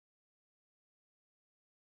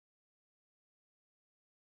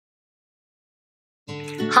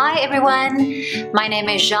Hi everyone, my name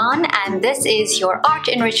is Jean and this is your Art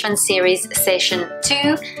Enrichment Series Session 2,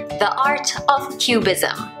 The Art of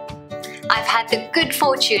Cubism. I've had the good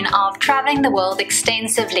fortune of traveling the world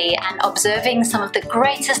extensively and observing some of the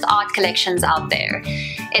greatest art collections out there.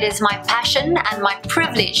 It is my passion and my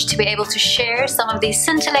privilege to be able to share some of these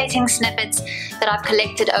scintillating snippets that I've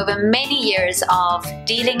collected over many years of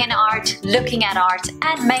dealing in art, looking at art,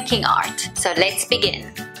 and making art. So let's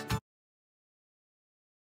begin.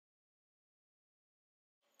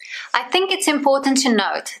 I think it's important to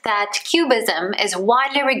note that Cubism is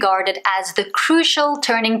widely regarded as the crucial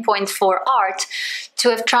turning point for art to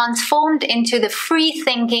have transformed into the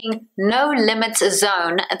free-thinking, no-limits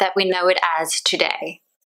zone that we know it as today.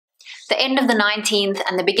 The end of the 19th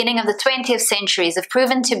and the beginning of the 20th centuries have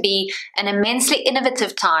proven to be an immensely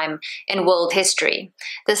innovative time in world history.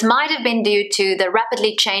 This might have been due to the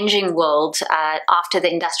rapidly changing world after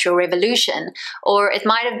the Industrial Revolution, or it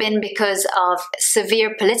might have been because of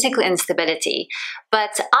severe political instability.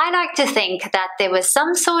 But I like to think that there was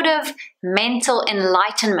some sort of mental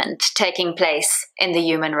enlightenment taking place in the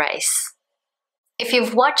human race. If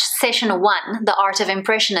you've watched Session 1, The Art of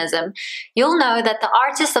Impressionism, you'll know that the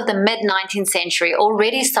artists of the mid-19th century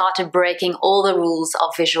already started breaking all the rules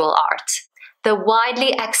of visual art. The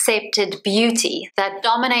widely accepted beauty that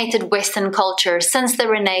dominated Western culture since the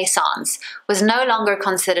Renaissance was no longer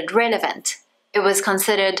considered relevant. It was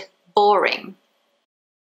considered boring.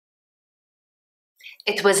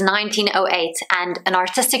 It was 1908 and an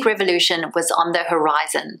artistic revolution was on the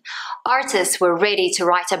horizon. Artists were ready to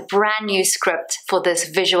write a brand new script for this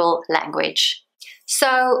visual language.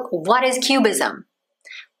 So, what is Cubism?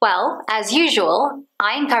 Well, as usual,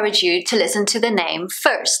 I encourage you to listen to the name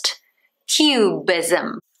first.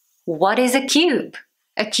 Cubism. What is a cube?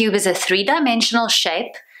 A cube is a three-dimensional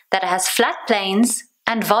shape that has flat planes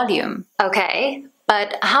and volume. Okay,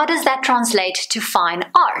 but how does that translate to fine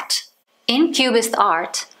art? In Cubist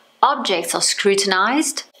art, objects are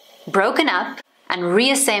scrutinized, broken up, and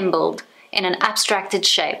reassembled in an abstracted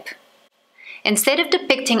shape. Instead of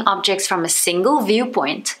depicting objects from a single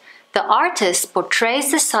viewpoint, the artist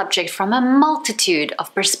portrays the subject from a multitude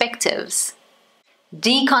of perspectives.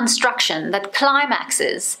 Deconstruction that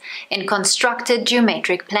climaxes in constructed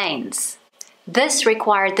geometric planes. This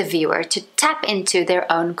required the viewer to tap into their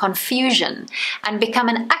own confusion and become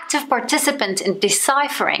an active participant in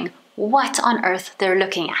deciphering what on earth they're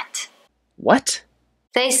looking at. What?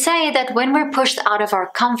 They say that when we're pushed out of our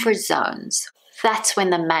comfort zones, that's when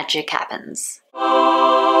the magic happens.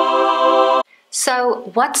 So,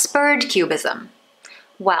 what spurred Cubism?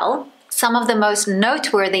 Well, some of the most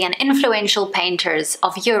noteworthy and influential painters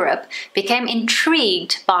of Europe became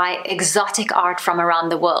intrigued by exotic art from around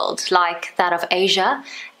the world, like that of Asia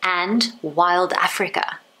and wild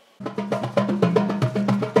Africa.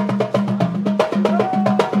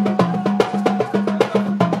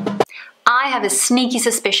 I have a sneaky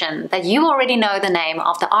suspicion that you already know the name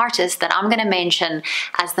of the artist that I'm going to mention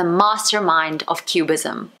as the mastermind of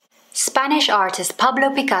Cubism. Spanish artist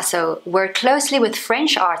Pablo Picasso worked closely with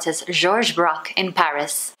French artist Georges Braque in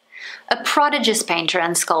Paris. A prodigious painter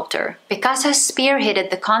and sculptor, Picasso spearheaded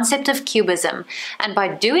the concept of Cubism and by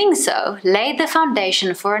doing so laid the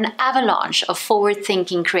foundation for an avalanche of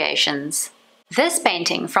forward-thinking creations. This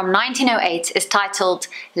painting from 1908 is titled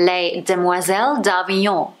Les Desmoiselles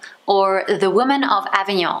d'Avignon, or The Women of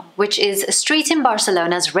Avignon, which is a street in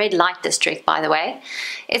Barcelona's red light district, by the way.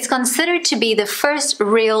 It's considered to be the first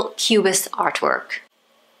real Cubist artwork.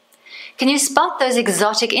 Can you spot those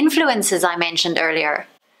exotic influences I mentioned earlier?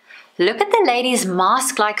 Look at the ladies'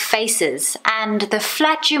 mask-like faces and the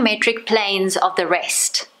flat geometric planes of the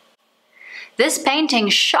rest. This painting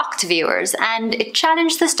shocked viewers and it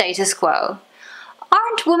challenged the status quo.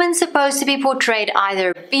 Aren't women supposed to be portrayed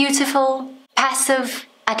either beautiful, passive,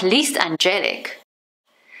 at least angelic?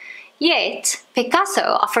 Yet,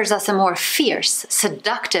 Picasso offers us a more fierce,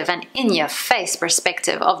 seductive and in-your-face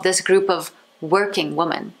perspective of this group of working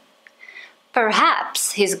women.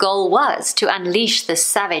 Perhaps his goal was to unleash the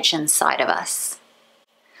savage inside of us.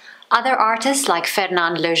 Other artists like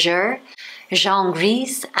Fernand Léger, Jean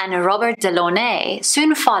Gris and Robert Delaunay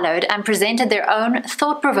soon followed and presented their own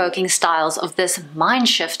thought-provoking styles of this mind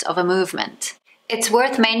shift of a movement. It's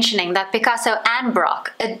worth mentioning that Picasso and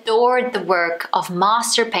Braque adored the work of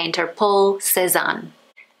master painter Paul Cézanne,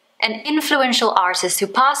 an influential artist who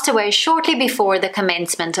passed away shortly before the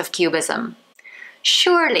commencement of Cubism.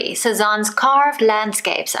 Surely Cézanne's carved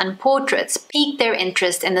landscapes and portraits piqued their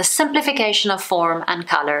interest in the simplification of form and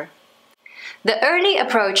color. The early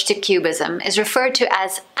approach to Cubism is referred to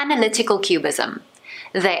as analytical Cubism.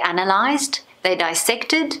 They analyzed, they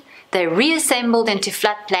dissected, they reassembled into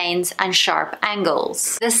flat planes and sharp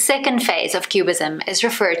angles. The second phase of Cubism is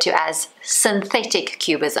referred to as synthetic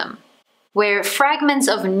Cubism, where fragments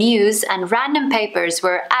of news and random papers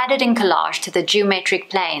were added in collage to the geometric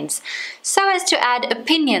planes so as to add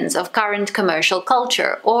opinions of current commercial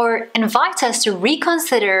culture or invite us to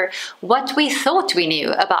reconsider what we thought we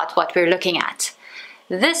knew about what we're looking at.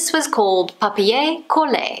 This was called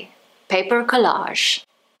papier-collé, paper collage.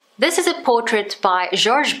 This is a portrait by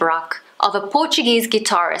Jorge Braque of a Portuguese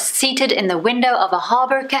guitarist seated in the window of a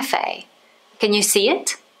harbour cafe. Can you see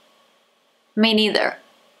it? Me neither.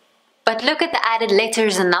 But look at the added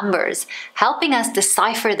letters and numbers, helping us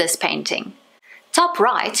decipher this painting. Top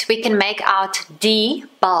right, we can make out D,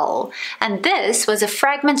 bal, and this was a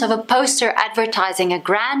fragment of a poster advertising a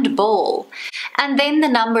grand ball. And then the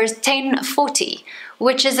numbers 1040,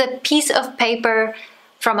 which is a piece of paper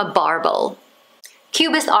from a barbel.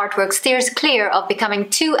 Cubist artwork steers clear of becoming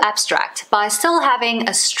too abstract by still having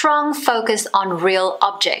a strong focus on real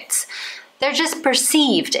objects. They're just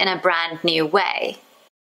perceived in a brand new way.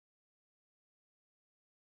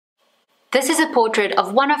 This is a portrait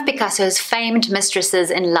of one of Picasso's famed mistresses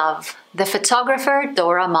in love, the photographer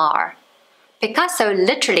Dora Maar. Picasso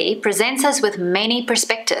literally presents us with many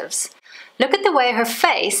perspectives. Look at the way her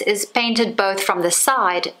face is painted both from the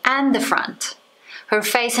side and the front. Her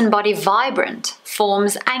face and body vibrant,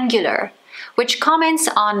 forms angular, which comments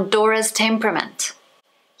on Dora's temperament.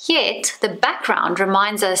 Yet, the background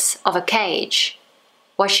reminds us of a cage.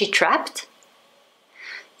 Was she trapped?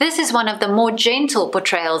 This is one of the more gentle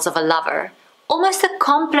portrayals of a lover, almost a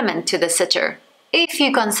compliment to the sitter, if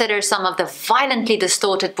you consider some of the violently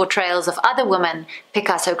distorted portrayals of other women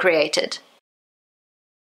Picasso created.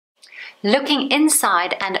 Looking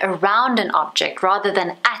inside and around an object rather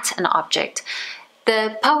than at an object,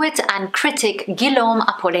 the poet and critic Guillaume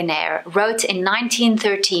Apollinaire wrote in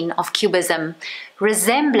 1913 of Cubism,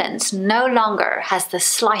 "Resemblance no longer has the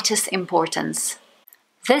slightest importance."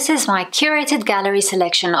 This is my curated gallery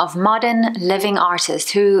selection of modern, living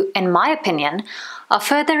artists who, in my opinion, are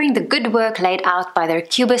furthering the good work laid out by their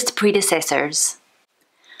Cubist predecessors.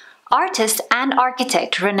 Artist and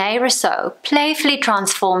architect René Rousseau playfully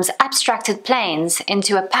transforms abstracted planes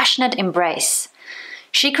into a passionate embrace.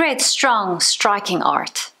 She creates strong, striking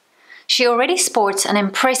art. She already sports an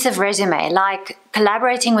impressive resume, like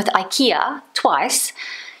collaborating with IKEA twice.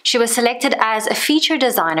 She was selected as a feature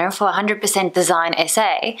designer for 100% Design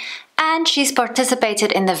SA, and she's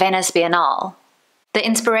participated in the Venice Biennale. The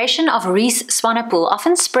inspiration of Rhys Swanepoel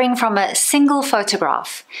often springs from a single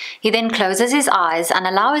photograph. He then closes his eyes and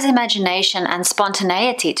allows his imagination and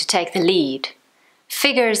spontaneity to take the lead.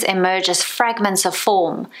 Figures emerge as fragments of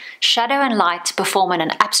form, shadow and light perform in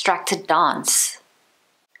an abstracted dance.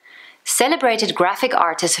 Celebrated graphic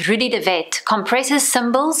artist Rudy de Wet compresses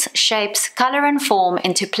symbols, shapes, color and form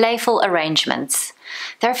into playful arrangements.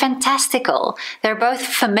 They're fantastical, they're both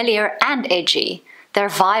familiar and edgy, they're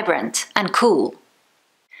vibrant and cool.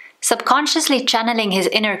 Subconsciously channeling his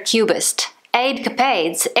inner cubist, Abe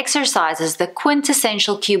Capades exercises the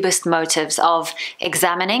quintessential cubist motives of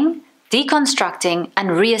examining, deconstructing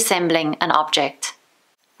and reassembling an object.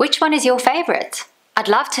 Which one is your favorite? I'd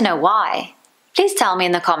love to know why. Please tell me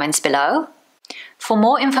in the comments below. For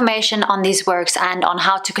more information on these works and on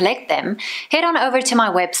how to collect them, head on over to my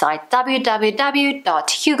website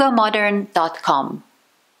www.hugomodern.com.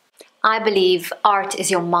 I believe art is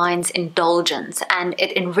your mind's indulgence and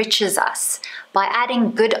it enriches us. By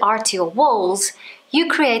adding good art to your walls, you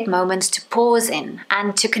create moments to pause in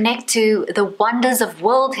and to connect to the wonders of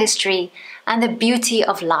world history and the beauty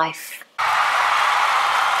of life.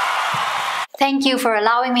 Thank you for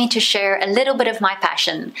allowing me to share a little bit of my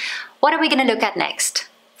passion. What are we going to look at next?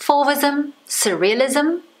 Fauvism?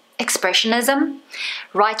 Surrealism? Expressionism?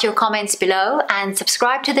 Write your comments below and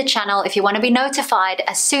subscribe to the channel if you want to be notified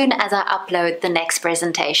as soon as I upload the next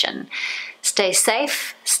presentation. Stay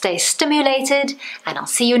safe, stay stimulated, and I'll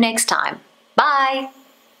see you next time. Bye!